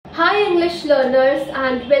English learners,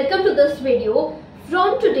 and welcome to this video.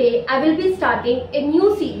 From today I will be starting a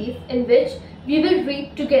new series in which we will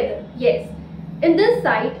read together. Yes, in this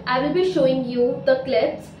site I will be showing you the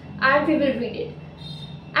clips and we will read it.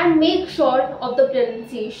 And make sure of the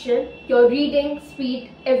pronunciation, your reading,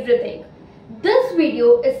 speed, everything. This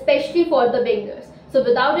video is especially for the beginners. So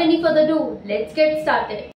without any further ado, let's get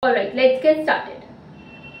started. Alright, let's get started.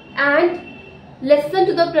 And listen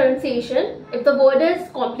to the pronunciation. If the word is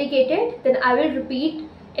complicated, then I will repeat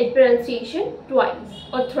its pronunciation twice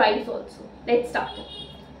or thrice also. Let's start.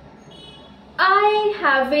 I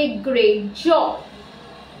have a great job.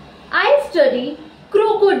 I study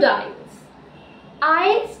crocodiles.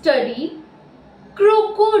 I study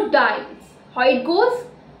crocodiles. How it goes?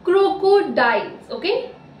 Crocodiles.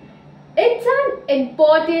 Okay? It's an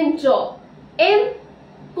important job.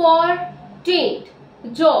 Important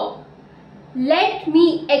job. Let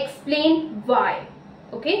me explain why.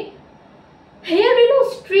 Okay? Here in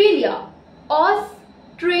Australia.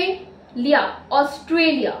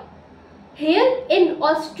 Here in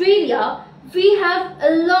Australia, we have a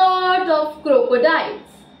lot of crocodiles.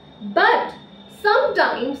 But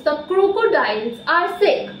sometimes the crocodiles are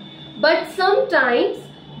sick. But sometimes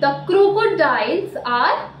the crocodiles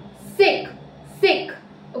are sick.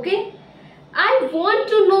 Okay? I want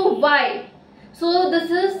to know why. So this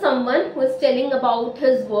is someone who is telling about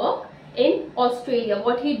his work in Australia.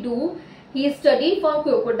 What he do? He study for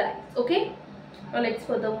crocodiles. Okay? Now let's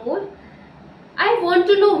furthermore. I want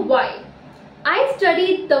to know why. I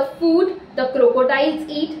study the food the crocodiles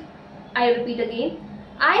eat. I repeat again.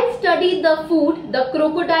 I study the food the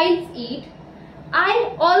crocodiles eat.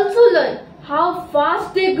 I also learn how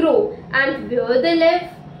fast they grow and where they live.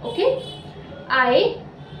 Okay? I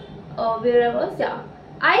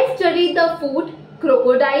study the food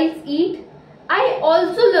crocodiles eat. I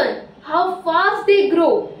also learn how fast they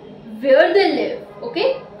grow, where they live.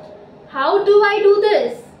 Okay? How do I do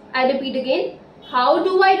this? I repeat again. How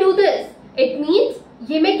do I do this? It means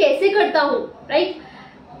ये मैं कैसे करता हूँ, right?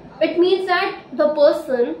 It means that the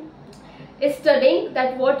person is studying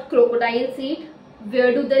that what crocodiles eat,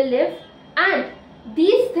 where do they live, and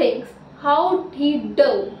these things how he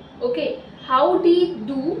do. Okay? How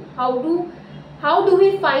do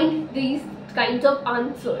we find these kinds of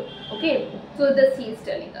answers? Okay, so this he is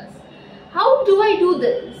telling us. How do I do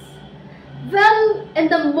this? Well, in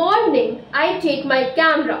the morning I take my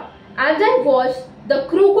camera and I watch the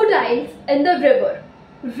crocodiles in the river.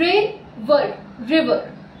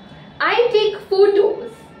 I take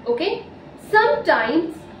photos. Okay,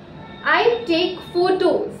 sometimes I take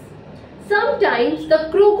photos. Sometimes the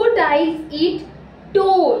crocodiles eat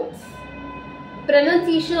toads.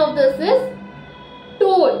 Pronunciation of this is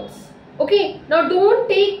toads. Okay, now don't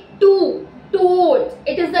take two toads.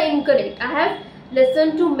 It is the incorrect. I have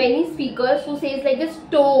listened to many speakers who says like this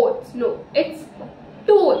toads. No, it's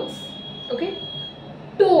toads. Okay,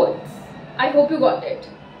 toads. I hope you got it.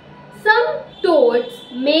 Some toads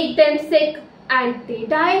make them sick and they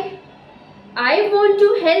die. I want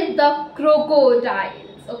to help the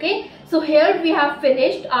crocodiles. Okay, so here we have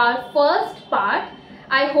finished our first part.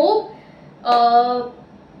 I hope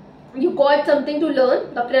you got something to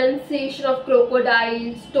learn, the pronunciation of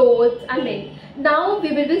crocodiles, toads and many. Now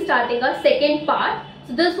we will be starting our second part.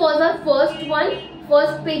 So this was our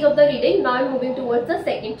first page of the reading. Now I'm moving towards the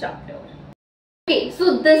second chapter. Okay,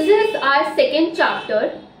 so this is our second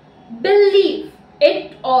chapter. Believe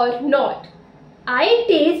it or not, I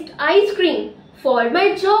taste ice cream for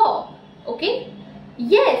my job. Okay?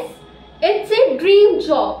 Yes, it's a dream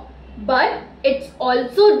job, but it's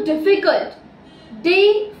also difficult.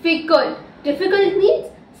 Difficult means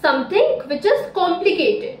something which is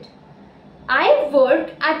complicated. I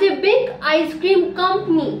work at a big ice cream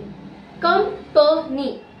company.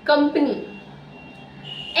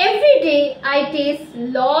 Every day I taste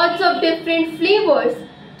lots of different flavors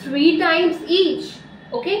 3 times each.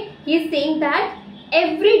 Okay, he is saying that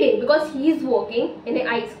every day because he is working in an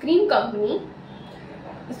ice cream company.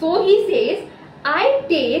 So he says I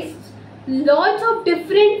taste lots of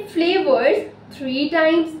different flavors 3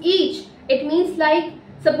 times each. It means like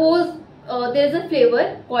suppose there is a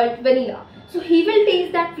flavor called vanilla. So he will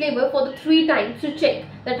taste that flavor for the 3 times to check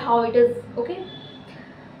that how it is. Okay.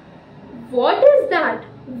 What is that?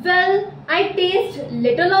 Well, I taste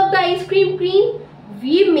little of the ice cream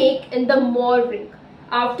we make in the morning,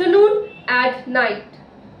 afternoon, at night.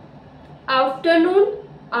 Afternoon,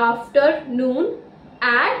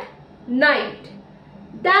 at night.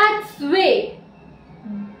 That way.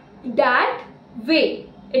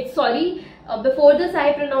 It's sorry. Before this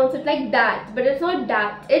I pronounce it like that, but it's not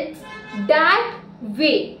that. It's that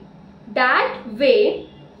way.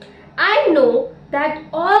 I know that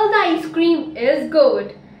all the ice cream is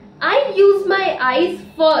good. I use my eyes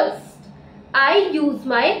first. I use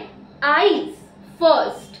my eyes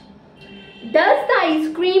first. Does the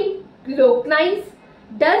ice cream look nice?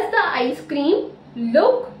 Does the ice cream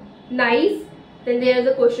look nice? Then there is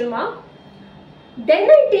a question mark. Then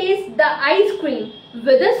I taste the ice cream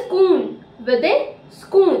with a spoon. With a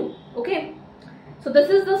spoon. Okay. So this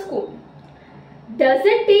is the spoon. Does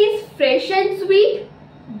it taste fresh and sweet?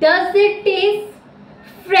 Does it taste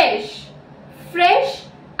fresh? Fresh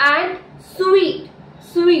and sweet.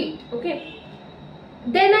 Sweet. Okay.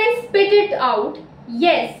 Then I spit it out.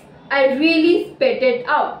 Yes, I really spit it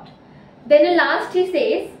out. Then at last he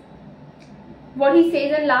says, what he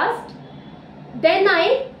says at last? Then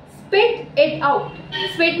I spit it out.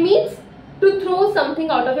 Spit means to throw something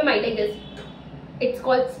out of your mind like this. It's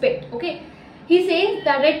called spit. Okay. He says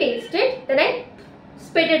that I taste it, then I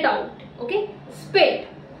spit it out. Okay. Spit.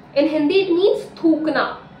 In Hindi it means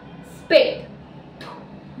thukna. Spit.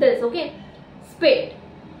 This. Okay. Spit.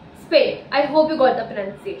 Spit. I hope you got the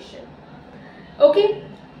pronunciation. Okay.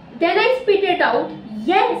 Then I spit it out.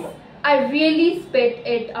 Yes, I really spit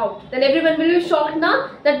it out. Then everyone will be shocked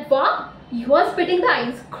now that wow, you are spitting the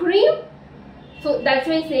ice cream. So that's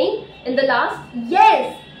why I'm saying in the last,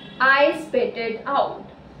 yes, I spit it out.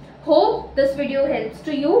 Hope this video helps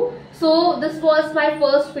to you. So this was my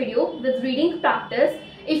first video with reading practice.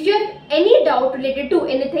 If you have any doubt related to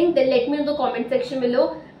anything, then let me know in the comment section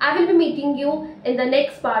below. I will be meeting you in the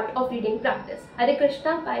next part of reading practice. Hare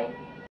Krishna. Bye.